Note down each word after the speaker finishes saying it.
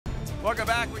Welcome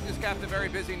back. We just capped a very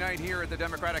busy night here at the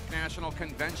Democratic National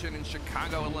Convention in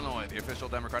Chicago, Illinois. The official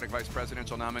Democratic vice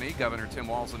presidential nominee, Governor Tim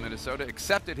Walz of Minnesota,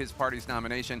 accepted his party's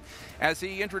nomination as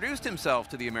he introduced himself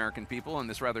to the American people in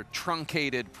this rather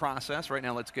truncated process. Right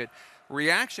now, let's get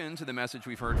reaction to the message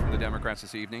we've heard from the Democrats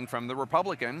this evening from the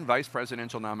Republican vice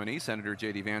presidential nominee, Senator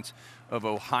J.D. Vance of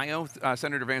Ohio.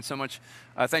 Senator Vance,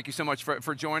 thank you so much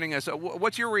for joining us.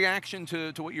 What's your reaction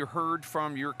to what you heard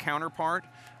from your counterpart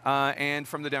and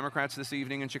from the Democrats this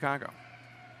evening in Chicago?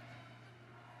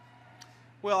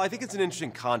 Well, I think it's an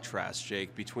interesting contrast,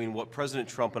 Jake, between what President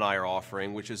Trump and I are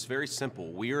offering, which is very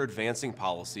simple. We are advancing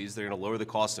policies that are going to lower the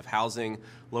cost of housing,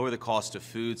 lower the cost of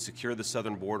food, secure the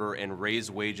southern border, and raise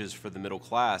wages for the middle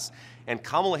class. And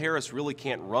Kamala Harris really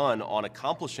can't run on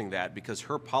accomplishing that because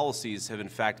her policies have, in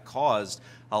fact, caused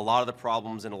a lot of the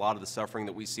problems and a lot of the suffering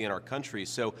that we see in our country.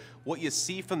 So what you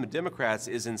see from the Democrats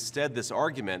is instead this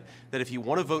argument that if you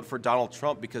want to vote for Donald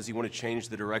Trump because you want to change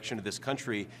the direction of this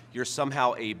country, you're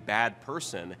somehow a bad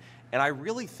person. And I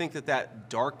really think that that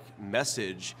dark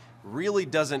message really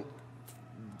doesn't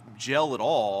gel at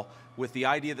all with the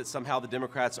idea that somehow the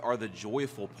Democrats are the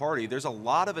joyful party. There's a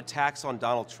lot of attacks on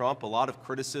Donald Trump, a lot of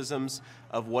criticisms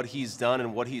of what he's done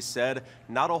and what he's said,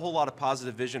 not a whole lot of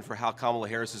positive vision for how Kamala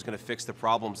Harris is going to fix the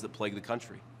problems that plague the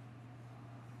country.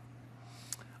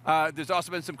 There's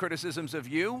also been some criticisms of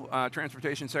you.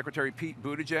 Transportation Secretary Pete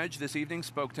Buttigieg this evening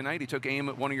spoke tonight. He took aim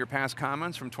at one of your past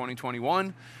comments from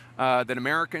 2021, that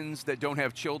Americans that don't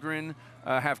have children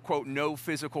have, quote, no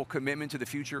physical commitment to the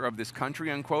future of this country,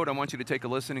 unquote. I want you to take a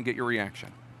listen and get your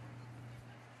reaction.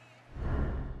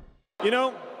 You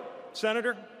know,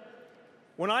 Senator,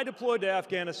 when I deployed to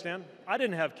Afghanistan, I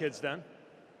didn't have kids then.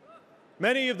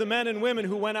 Many of the men and women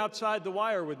who went outside the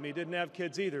wire with me didn't have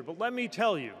kids either. But let me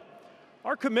tell you,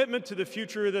 our commitment to the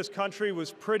future of this country was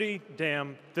pretty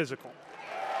damn physical.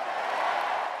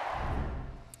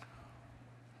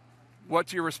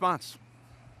 What's your response?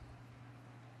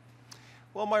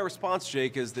 Well, my response,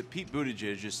 Jake, is that Pete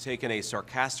Buttigieg has taken a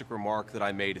sarcastic remark that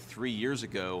I made 3 years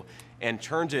ago and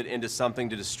turned it into something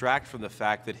to distract from the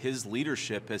fact that his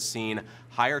leadership has seen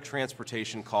higher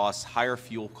transportation costs, higher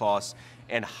fuel costs,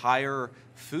 and higher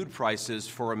food prices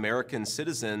for American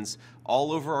citizens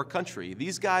all over our country.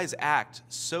 These guys act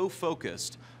so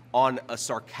focused on a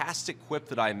sarcastic quip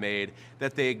that I made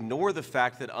that they ignore the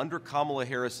fact that under Kamala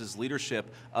Harris's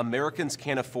leadership, Americans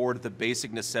can't afford the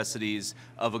basic necessities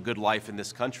of a good life in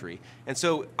this country. And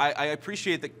so I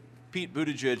appreciate that Pete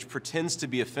Buttigieg pretends to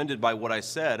be offended by what I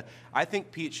said. I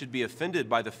think Pete should be offended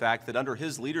by the fact that under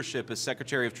his leadership as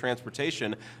Secretary of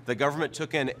Transportation, the government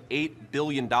took in $8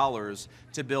 billion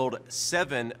to build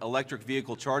 7 electric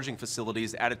vehicle charging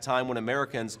facilities at a time when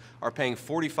Americans are paying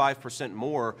 45%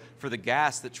 more for the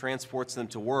gas that transports them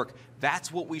to work.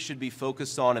 That's what we should be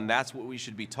focused on, and that's what we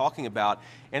should be talking about.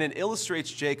 And it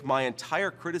illustrates, Jake, my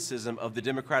entire criticism of the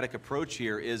Democratic approach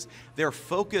here is they're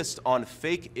focused on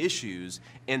fake issues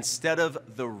instead of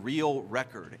the real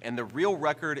record. And the real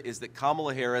record is that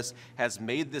Kamala Harris has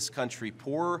made this country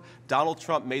poorer. Donald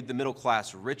Trump made the middle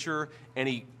class richer, and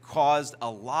he caused a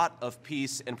lot of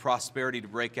peace and prosperity to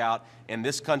break out in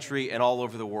this country and all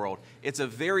over the world. It's a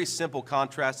very simple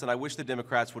contrast, and I wish the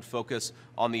Democrats would focus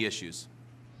on the issues.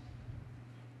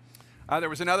 There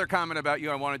was another comment about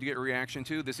you I wanted to get a reaction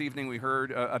to. This evening we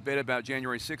heard a bit about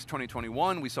January 6,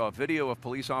 2021. We saw a video of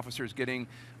police officers getting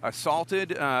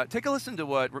assaulted. Take a listen to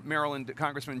what Maryland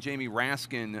Congressman Jamie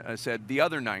Raskin said the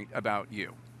other night about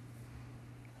you.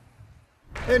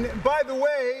 And by the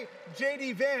way,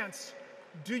 J.D. Vance,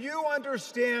 do you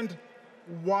understand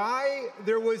why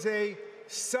there was a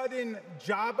sudden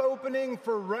job opening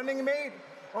for running mate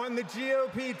on the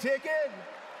GOP ticket?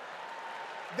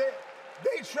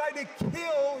 They tried to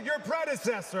kill your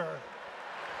predecessor.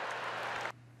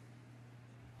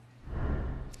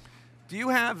 Do you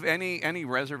have any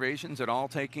reservations at all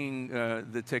taking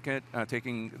the ticket,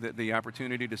 taking the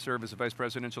opportunity to serve as a vice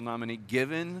presidential nominee,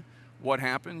 given what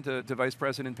happened to Vice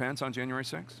President Pence on January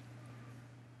 6th?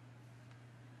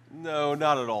 No,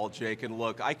 not at all, Jake. And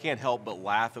look, I can't help but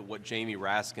laugh at what Jamie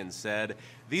Raskin said.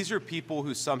 These are people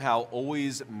who somehow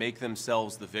always make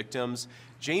themselves the victims.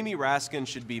 Jamie Raskin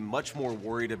should be much more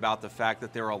worried about the fact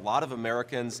that there are a lot of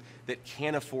Americans that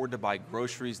can't afford to buy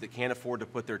groceries, that can't afford to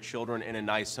put their children in a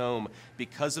nice home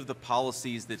because of the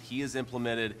policies that he has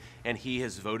implemented and he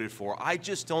has voted for. I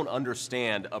just don't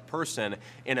understand a person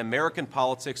in American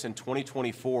politics in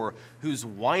 2024 who's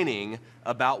whining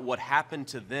about what happened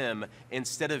to them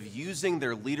instead of using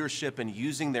their leadership and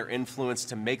using their influence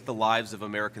to make the lives of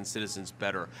American citizens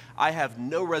better. I have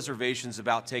no reservations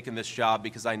about taking this job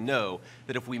because I know that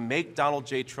that if we make Donald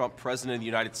J. Trump president of the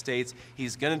United States,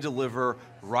 he's going to deliver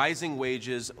rising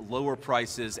wages, lower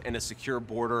prices, and a secure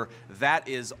border. That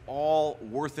is all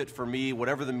worth it for me,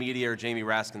 whatever the media or Jamie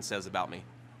Raskin says about me.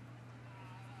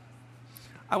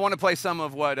 I want to play some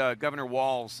of what Governor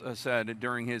Walz said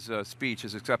during his speech,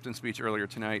 his acceptance speech earlier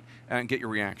tonight, and get your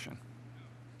reaction.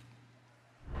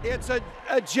 It's an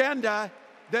agenda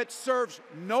that serves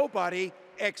nobody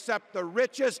except the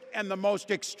richest and the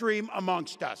most extreme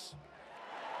amongst us.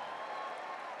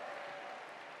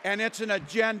 And it's an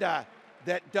agenda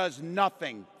that does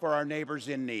nothing for our neighbors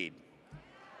in need.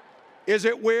 Is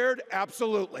it weird?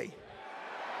 Absolutely.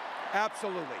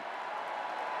 Absolutely.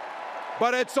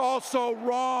 But it's also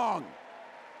wrong,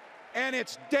 and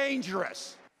it's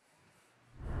dangerous.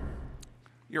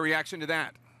 Your reaction to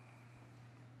that?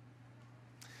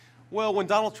 Well, when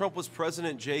Donald Trump was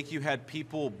president, Jake, you had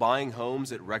people buying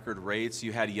homes at record rates.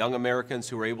 You had young Americans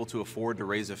who were able to afford to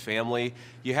raise a family.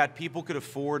 You had people who could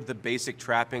afford the basic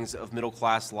trappings of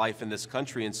middle-class life in this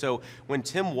country. And so when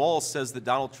Tim Walz says that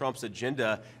Donald Trump's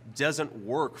agenda doesn't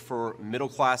work for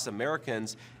middle-class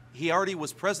Americans, he already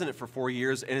was president for 4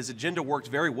 years, and his agenda worked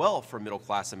very well for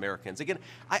middle-class Americans. Again,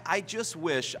 I just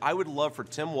wish, I would love for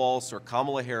Tim Walz or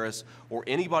Kamala Harris or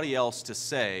anybody else to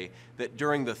say that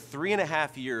during the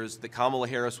 3.5 years that Kamala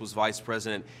Harris was vice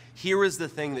president, here is the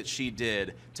thing that she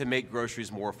did to make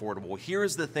groceries more affordable. Here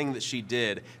is the thing that she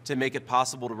did to make it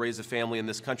possible to raise a family in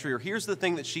this country. Or here's the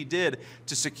thing that she did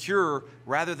to secure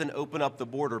rather than open up the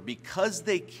border. Because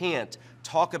they can't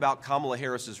talk about Kamala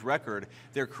Harris's record,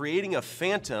 they're creating a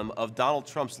phantom of Donald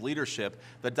Trump's leadership.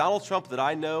 The Donald Trump that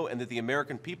I know and that the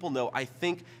American people know, I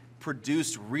think,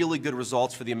 produced really good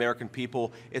results for the American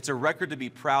people. It's a record to be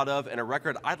proud of, and a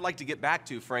record I'd like to get back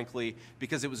to, frankly,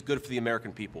 because it was good for the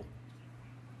American people.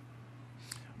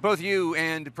 Both you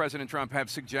and President Trump have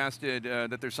suggested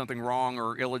that there's something wrong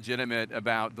or illegitimate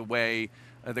about the way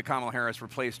that Kamala Harris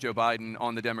replaced Joe Biden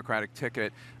on the Democratic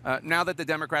ticket. Now that the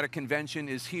Democratic convention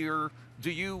is here,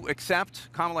 do you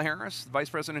accept Kamala Harris, Vice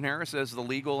President Harris, as the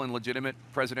legal and legitimate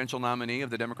presidential nominee of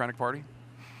the Democratic Party?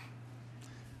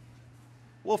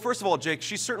 Well, first of all, Jake,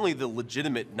 she's certainly the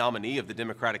legitimate nominee of the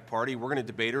Democratic Party. We're going to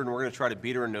debate her, and we're going to try to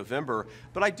beat her in November.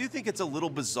 But I do think it's a little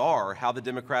bizarre how the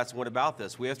Democrats went about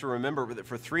this. We have to remember that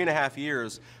for 3.5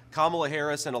 years, Kamala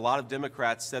Harris and a lot of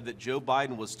Democrats said that Joe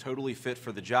Biden was totally fit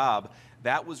for the job.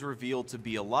 That was revealed to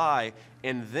be a lie.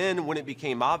 And then when it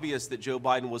became obvious that Joe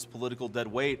Biden was political dead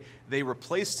weight, they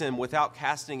replaced him without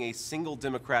casting a single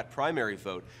Democrat primary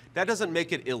vote. That doesn't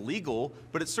make it illegal,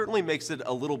 but it certainly makes it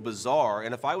a little bizarre.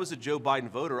 And if I was a Joe Biden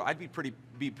voter, I'd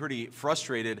be pretty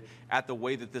frustrated at the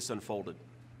way that this unfolded.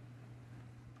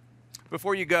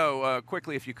 Before you go,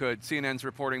 quickly, if you could, CNN's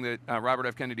reporting that Robert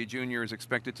F. Kennedy Jr. is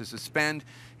expected to suspend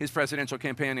his presidential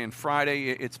campaign on Friday.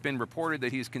 It's been reported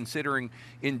that he's considering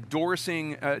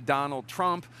endorsing Donald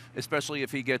Trump, especially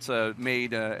if he gets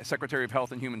made Secretary of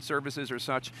Health and Human Services or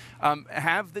such.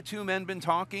 Have the two men been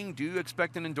talking? Do you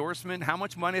expect an endorsement? How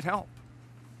much might it help?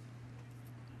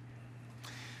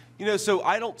 You know, so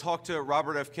I don't talk to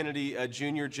Robert F. Kennedy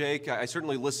Jr., Jake. I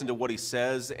certainly listen to what he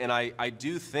says, and I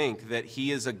do think that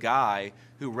he is a guy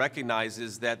who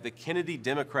recognizes that the Kennedy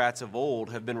Democrats of old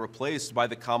have been replaced by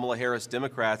the Kamala Harris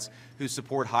Democrats who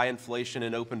support high inflation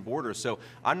and open borders. So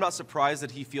I'm not surprised that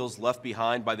he feels left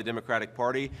behind by the Democratic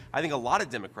Party. I think a lot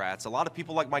of Democrats, a lot of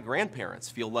people like my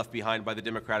grandparents feel left behind by the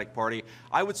Democratic Party.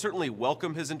 I would certainly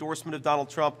welcome his endorsement of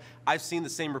Donald Trump. I've seen the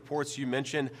same reports you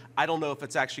mentioned. I don't know if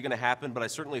it's actually going to happen, but I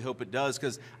certainly hope it does,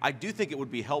 because I do think it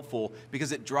would be helpful,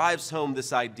 because it drives home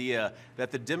this idea that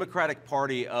the Democratic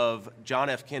Party of John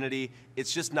F. Kennedy,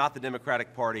 it's just not the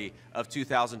Democratic Party of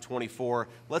 2024.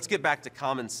 Let's get back to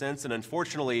common sense. And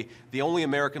unfortunately, the only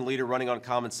American leader running on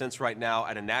common sense right now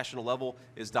at a national level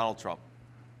is Donald Trump.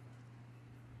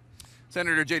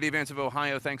 Senator J.D. Vance of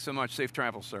Ohio, thanks so much. Safe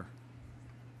travels, sir.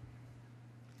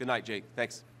 Good night, Jake.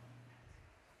 Thanks.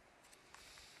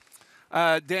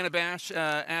 Dana Bash,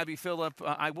 Abby Phillip,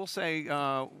 I will say,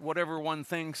 whatever one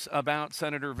thinks about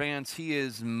Senator Vance, he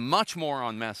is much more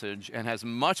on message and has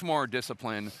much more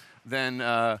discipline than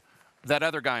that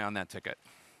other guy on that ticket.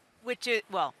 Which is,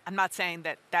 well, I'm not saying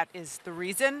that that is the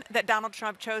reason that Donald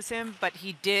Trump chose him, but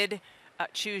he did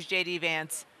choose J.D.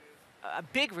 Vance. A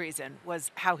big reason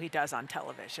was how he does on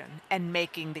television and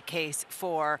making the case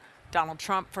for Donald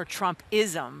Trump, for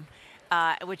Trumpism,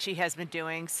 which he has been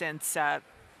doing since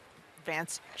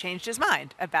Vance changed his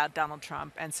mind about Donald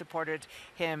Trump and supported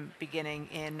him beginning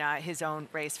in his own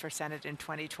race for Senate in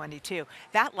 2022.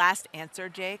 That last answer,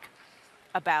 Jake,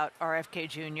 about RFK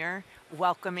Jr.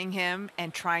 welcoming him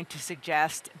and trying to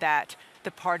suggest that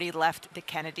the party left the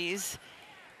Kennedys,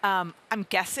 I'm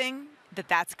guessing that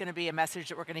that's going to be a message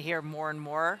that we're going to hear more and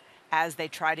more as they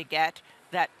try to get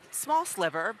that small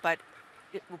sliver, but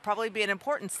it will probably be an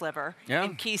important sliver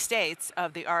in key states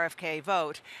of the RFK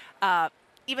vote,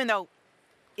 even though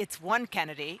it's one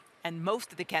Kennedy and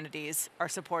most of the Kennedys are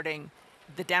supporting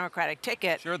the Democratic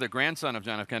ticket. Sure, the grandson of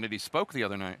John F. Kennedy spoke the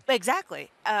other night. Exactly.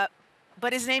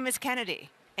 But his name is Kennedy.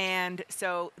 And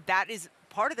so that is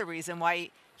part of the reason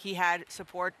why he had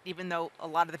support, even though a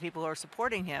lot of the people who are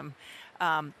supporting him,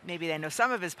 maybe they know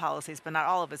some of his policies, but not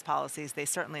all of his policies. They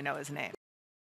certainly know his name.